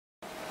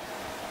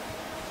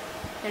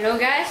Hello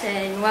guys,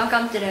 and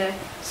welcome to the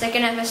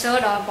second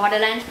episode of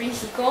Borderlands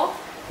sequel.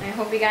 I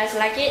hope you guys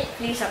like it.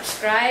 Please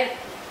subscribe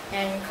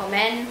and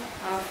comment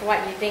of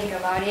what you think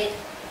about it.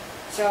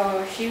 So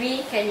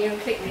Shivi, can you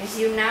click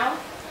resume now?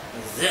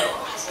 Zero.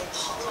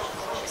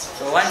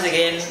 So once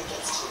again,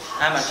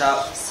 I'm on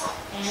top.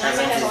 And I'm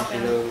at the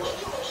bottom. Below.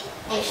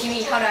 Hey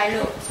Shivi, how do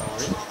I look?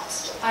 Sorry.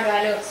 How do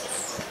I look?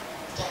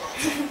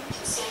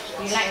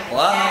 You like my cap?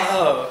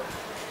 Wow.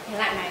 You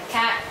like my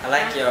cap? I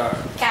like your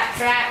cap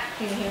trap.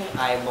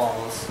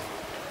 eyeballs.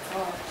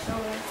 Oh, so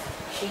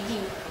shaky.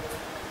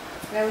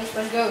 Where are we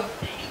supposed to go?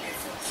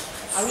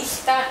 Are we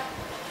stuck?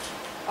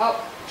 Oh,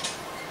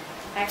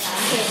 I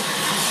can't hit.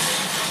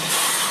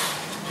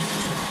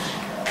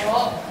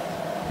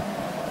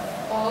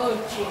 Oh,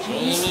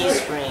 Genie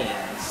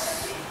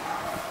Springs.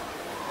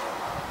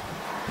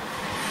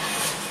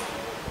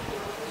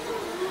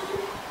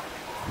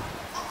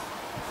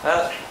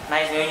 Well,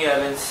 nice knowing you,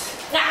 Evans.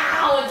 No,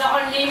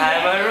 don't leave me.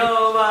 I'm a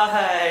robot.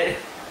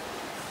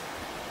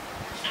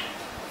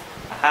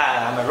 Aha,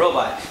 I'm a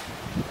robot.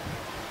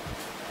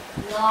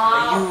 No.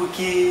 Are you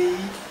okay?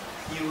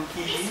 You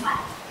okay?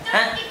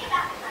 Huh?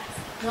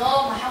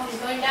 No, my health is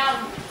going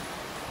down.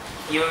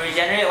 You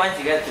regenerate once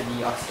you get to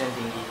the oxygen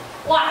thingy.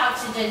 What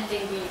oxygen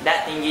thingy?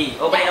 That thingy.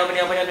 Open it, open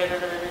it, open it, open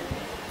it, open it.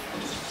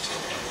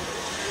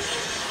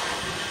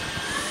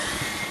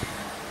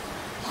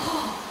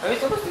 Are we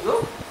supposed to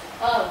go?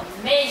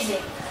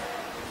 Amazing.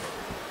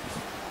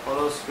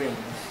 Follow springs.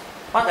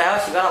 What the hell?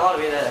 She got all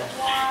the way there.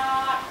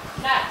 What?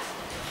 That's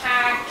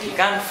hacking. You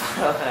can't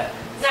follow her.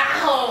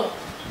 No.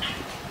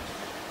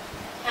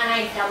 Can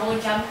I double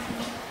jump?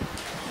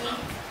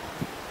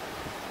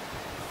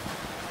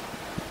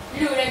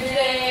 Loot the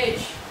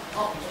village.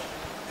 Oh,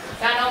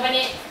 can't open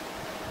it.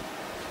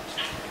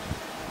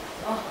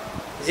 Oh,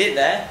 Is it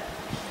there?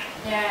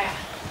 yeah.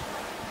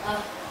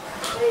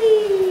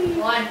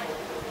 One.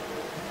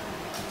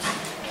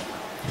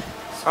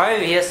 Sorry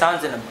if you hear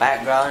sounds in the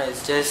background.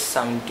 It's just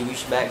some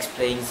douchebags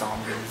playing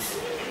zombies.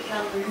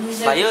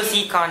 But you'll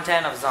see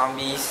content of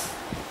zombies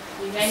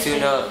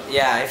sooner.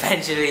 Yeah,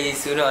 eventually,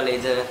 sooner or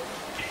later.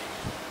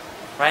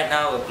 Right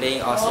now we're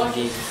playing awesome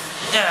games.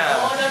 Yeah.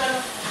 Oh,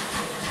 no.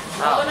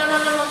 Oh. No.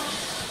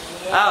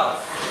 Oh.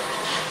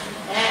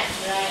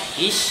 That's right.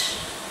 Ish.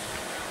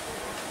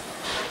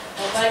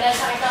 Open the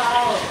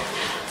cycle.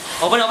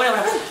 Open it.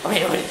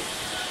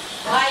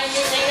 Why are you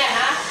using that,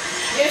 huh?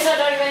 You also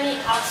don't even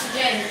need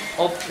oxygen.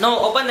 No,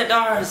 open the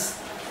doors.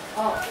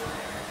 Oh.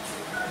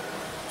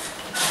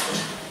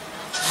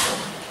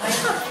 I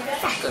can't do that.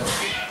 Fucker.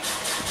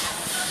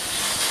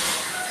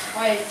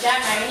 Wait,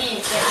 Jack, I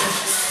need to get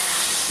this.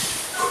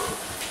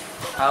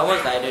 I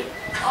almost died it.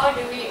 How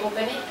do we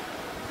open it?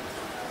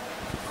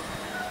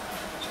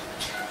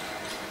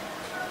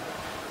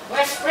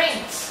 Where's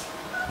springs?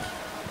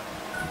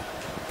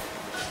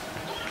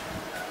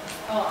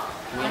 Oh.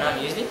 Can we not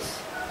use this?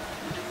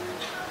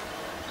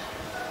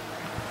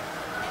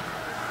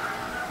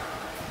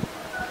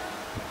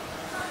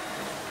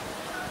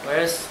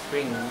 Where's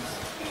springs?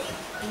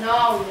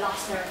 No, we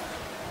lost her.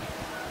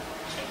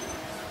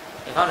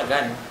 I found a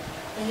gun.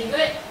 Is it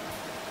good?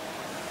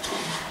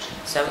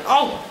 7.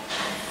 Oh!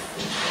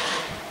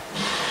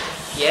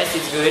 Yes,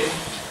 it's good.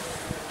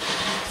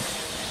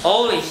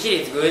 Holy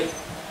shit, it's good.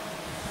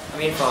 I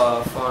mean,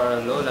 for a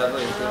low level,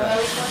 it's good. Where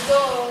we supposed to go?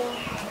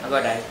 I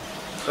got that.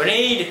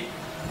 Grenade!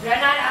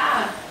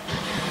 Granada!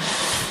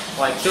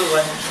 Oh, I killed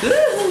one.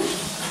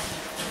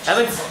 Woohoo!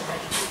 Evans!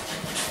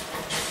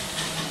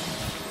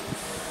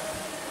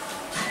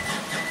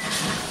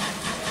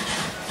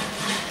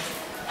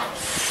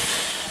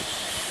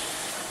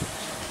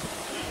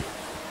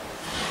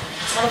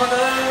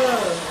 Motherfucker!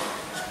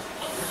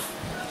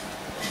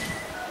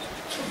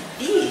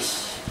 Ish.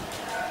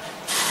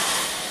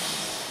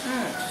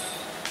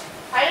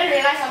 I didn't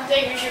realize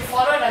something. We should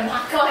follow the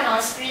marker on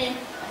our screen.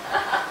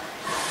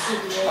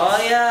 Idiots. Oh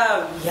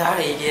yeah, we are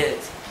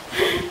idiots.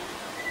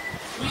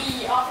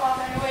 We off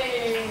and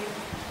away.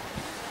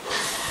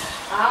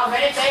 Ah,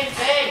 very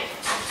big.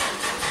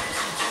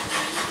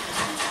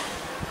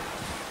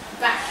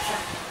 Back.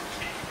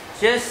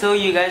 Just so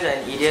you guys are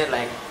an idiot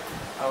like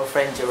our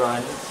friend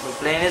Jerron, we're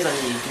playing this on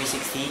the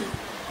 360.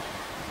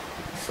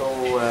 So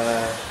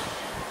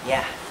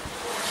yeah.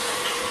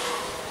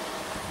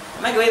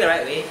 Am I going the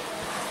right way?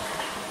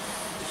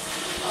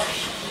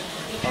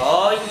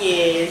 Oh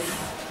yes.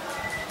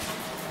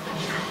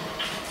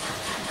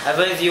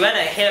 Evans, you went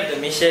ahead of the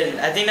mission.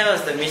 I think that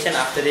was the mission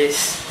after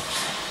this.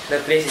 The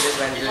place you just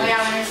went to. Oh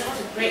yeah, when we're supposed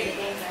to break the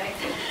game, right?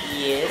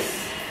 Yes.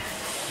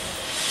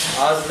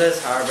 Osler's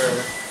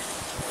Harbor.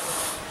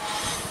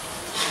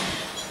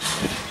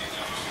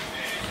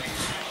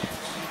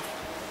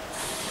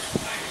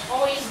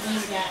 Always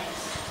these guys.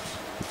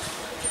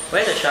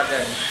 Where's the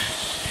shotgun?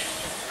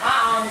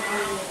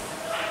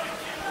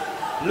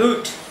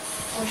 Loot.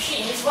 Oh shit,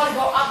 you're supposed to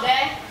go up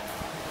there.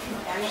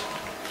 Damn it.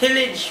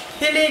 Pillage.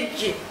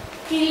 Pillage.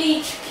 I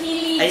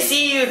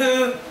see you.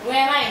 Where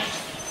am I?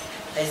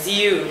 I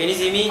see you. Can you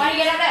see me? How do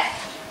you get up there?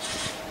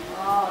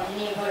 Oh, you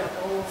need to go to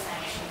old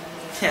fashioned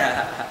way.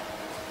 Yeah.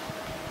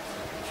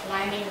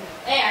 climbing.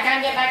 Hey, I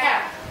can't get back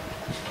up.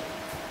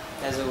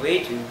 There's a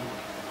way to.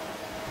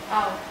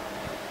 Oh.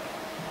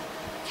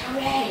 Come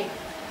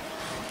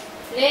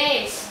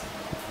please.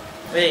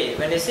 Wait,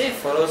 when they say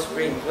follow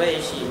spring, where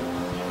is she?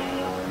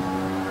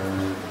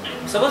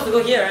 I'm supposed to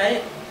go here,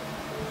 right?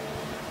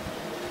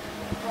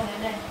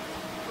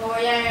 Oh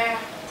yeah.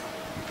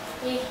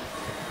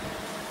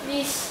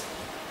 Please.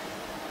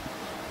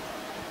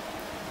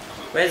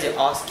 Where's your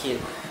ox kid?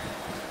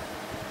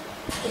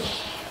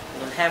 You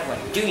don't have one,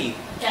 do you?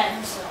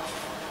 Cancel.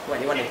 What,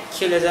 you want to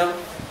kill yourself?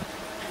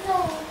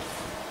 No.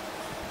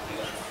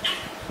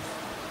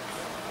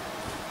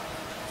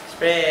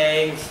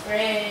 Springs.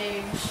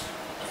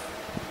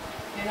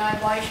 Can I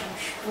buy some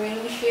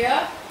springs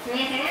here?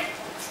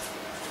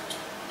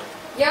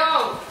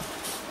 Yo!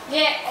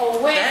 Get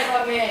away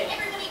from me!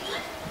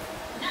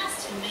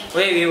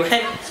 Wait, we're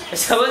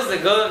supposed to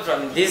go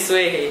from this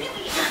way.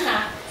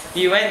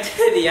 You went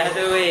the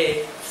other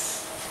way.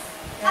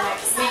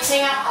 Like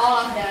mixing up all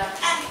of the.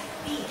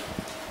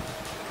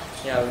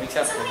 Yeah, mix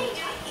up.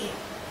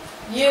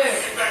 You,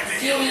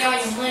 give me all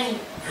your money.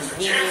 Give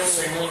me all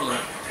your money.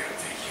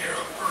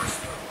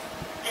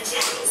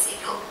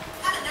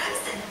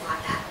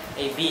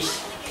 Hey, bitch.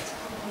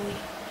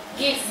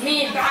 Give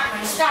me back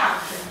my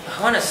stuff.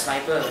 I want a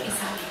sniper.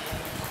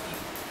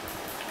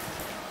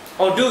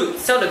 Oh, dude,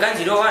 sell the guns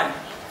you don't want.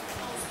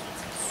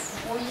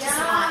 Oh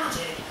yeah.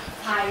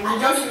 Hi, we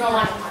don't even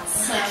want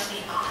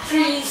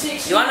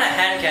 360. You want a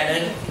hand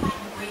cannon?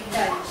 This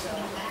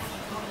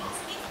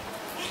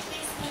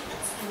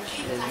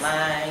is mine. This is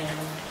mine.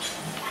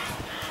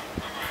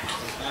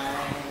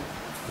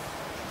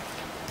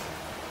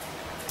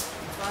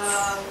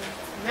 I'm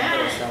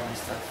gonna Man. sell my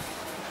stuff.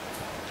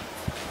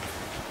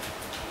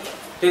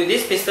 Dude,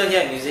 this pistol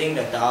here I'm using,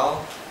 the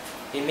Dow,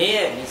 it may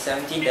have been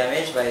 70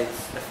 damage, but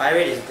the fire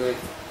rate is good.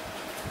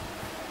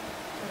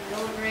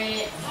 Load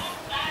rate.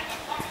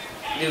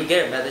 Dude,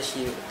 get a better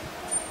shield.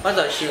 What's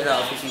our shield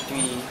now? 53.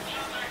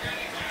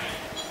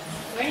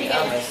 Where do you Yeah,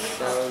 get I your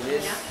sell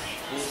this, Yeah.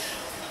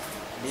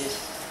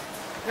 this.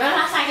 Remember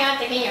last time I was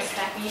taking your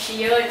crappy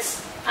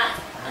shields? Oh,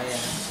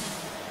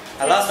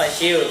 yeah. I lost my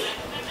shield.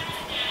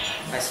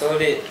 I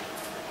sold it.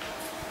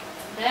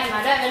 Damn,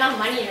 I don't have enough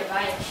money to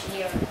buy a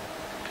shield.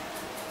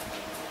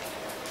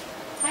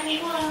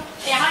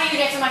 Yeah, how do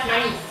you get so much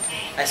money?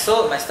 I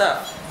sold my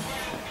stuff.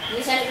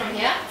 You sell it from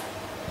here?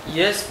 You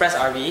just press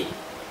RB.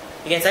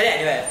 You can sell it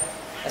anywhere.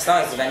 As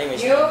long as it's vending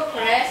machine. You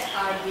press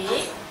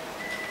RB.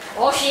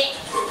 Oh shit!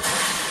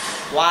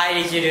 Why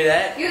did you do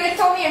that? You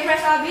told me to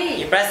press RB.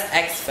 You press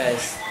X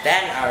first,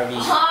 then RB.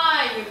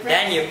 Ah, you press.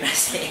 Then you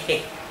press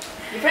A.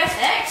 You press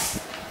X.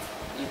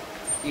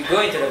 You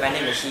go into the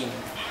vending machine.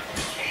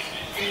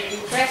 You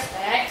press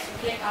X. You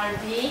click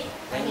RB.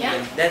 Then And you yeah.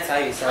 can, that's how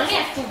you I sell. only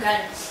have 2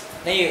 guns.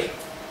 Then you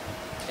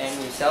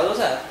sell those.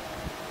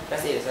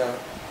 Press A to sell.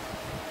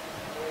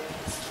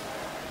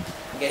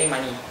 I'm getting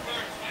money.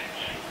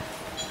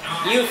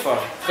 You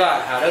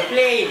forgot how to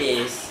play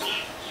this.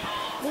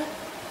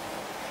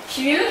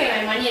 Should we look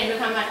at my money and look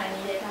how much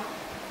I needed now?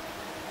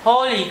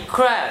 Holy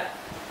crap!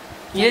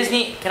 You just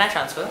need. Can I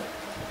transfer?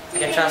 I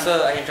can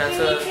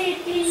transfer.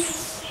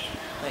 Please.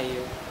 Where are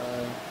you?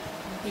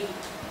 D.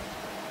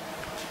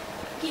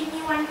 Give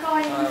me 1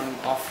 coin.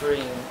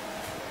 Offering.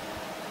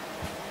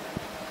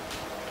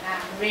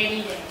 I'm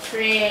ready to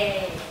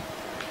trade.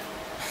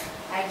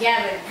 I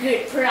got a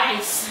good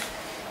price.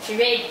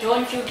 Shrek,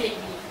 don't you click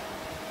me.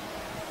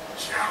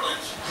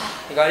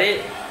 You got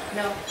it?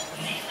 No.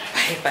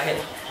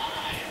 Bye.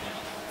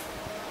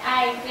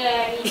 I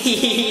got it.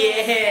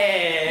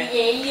 Yeah.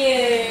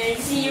 Yeah.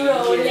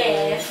 0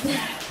 left.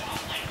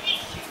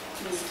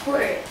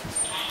 Squirt.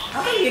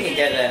 How come you can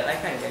get that? I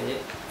can't get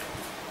it.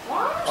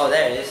 What? Oh,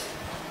 there it is.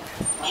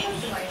 What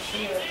happened to my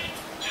shield?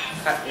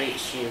 Cut rate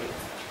shield.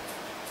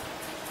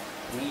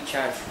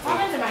 Recharge What rate.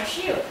 happened to my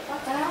shield?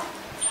 What the hell?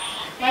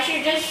 My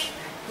shield just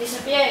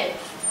disappeared.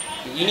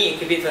 You need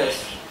to equip it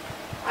first.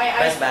 I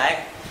Press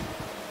back.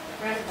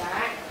 press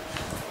back.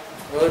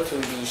 Go to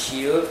the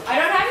shield. I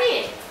don't have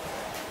it.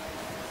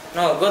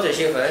 No, go to the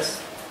shield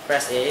first.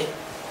 Press A.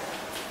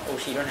 Oh,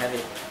 she don't have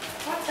it.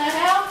 What the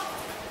hell?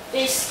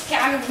 They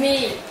scammed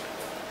me.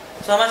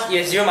 So how much? You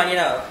have 0 money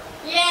now.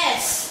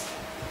 Yes.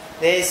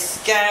 They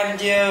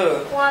scammed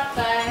you. What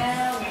the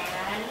hell,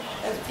 man?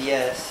 That's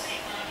BS.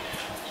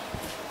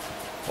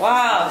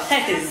 Wow,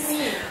 that is.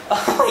 Me.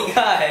 Oh my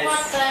gosh.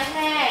 What the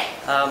heck?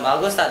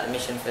 I'll go start the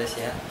mission first,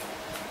 yeah.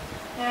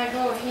 I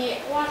go here.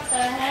 What the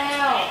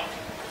hell?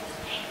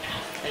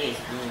 That is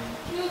mean.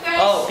 You guys.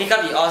 Oh, pick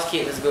up the Oz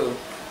kit. Let's go.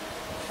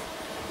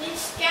 They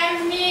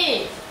scammed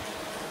me.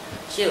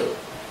 Chill.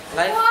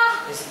 Life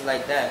What? is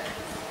like that.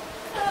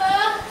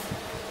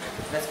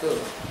 Let's go.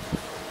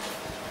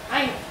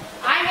 I'm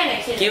gonna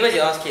kill Give her. us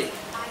your Oz kit.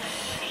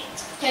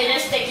 Okay,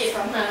 just take it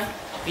from her.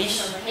 Bitch.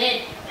 From her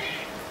head.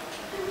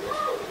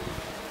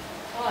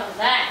 What was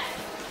that?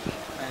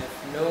 I have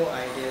no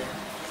idea.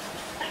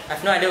 I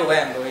have no idea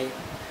where I'm going.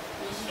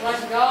 You're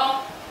supposed to go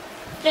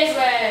this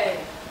way.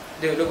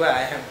 Dude, look where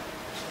I am.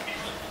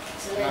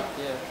 Excellent. Up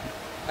here.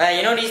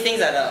 You know these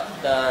things are the.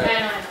 I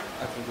know.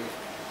 Okay, good.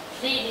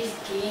 See this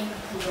game,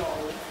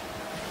 bro.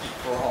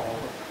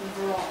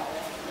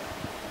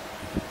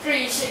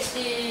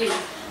 360.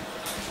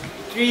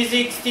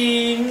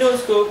 360 no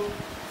scope.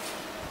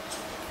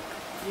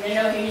 You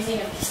know you're using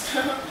a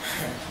pistol.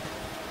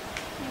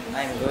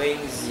 I'm going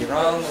the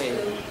wrong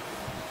way.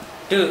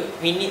 Dude,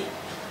 we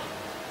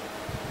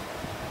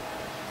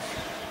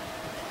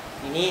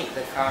need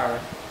the car.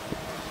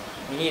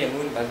 We need a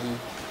moon buggy.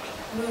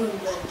 Moon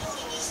buggy.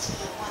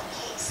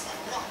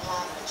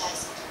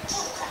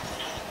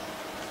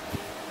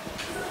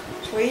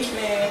 Sweet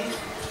man.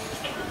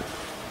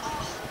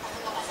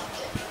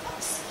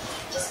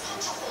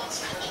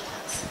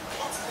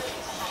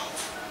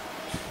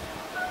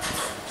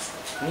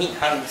 Meat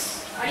hunks.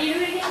 How do you do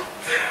it again?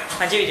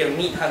 Punch it with your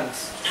meat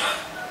hunks.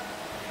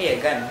 Hey,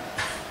 a gun.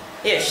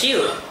 Hey, a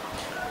shield.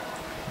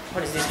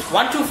 What is this?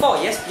 124,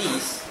 yes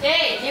please.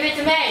 Hey, give it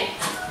to me.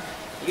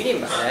 You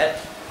didn't buy that.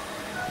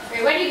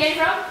 Wait, where do you get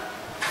it from?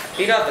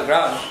 Pick it off the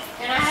ground.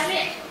 Can I have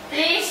it,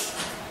 please?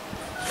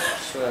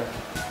 Sure.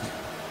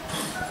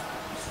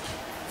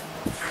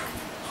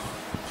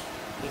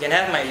 You can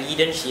have my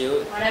leaden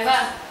shield.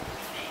 Whatever.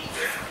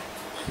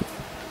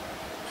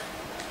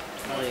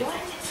 Oh, wait.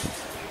 What?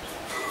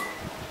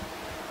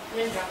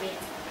 Just drop it.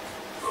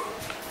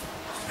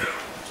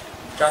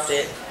 Dropped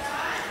it.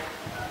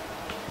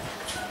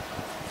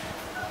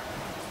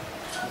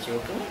 Did you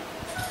open it?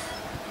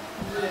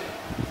 Yeah.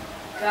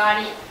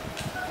 Got it.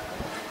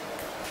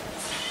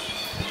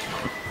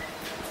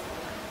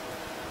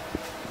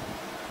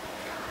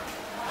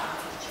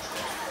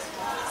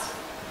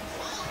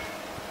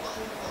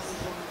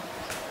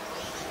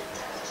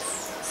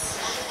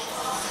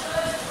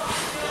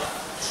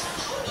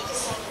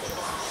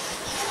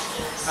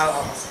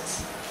 Oh.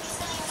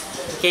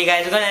 Okay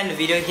guys, we're gonna end the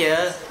video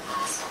here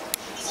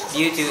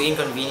due to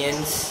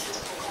inconvenience.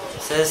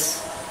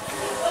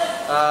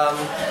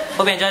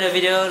 Hope you enjoyed the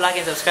video, like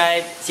and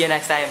subscribe. See you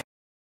next time.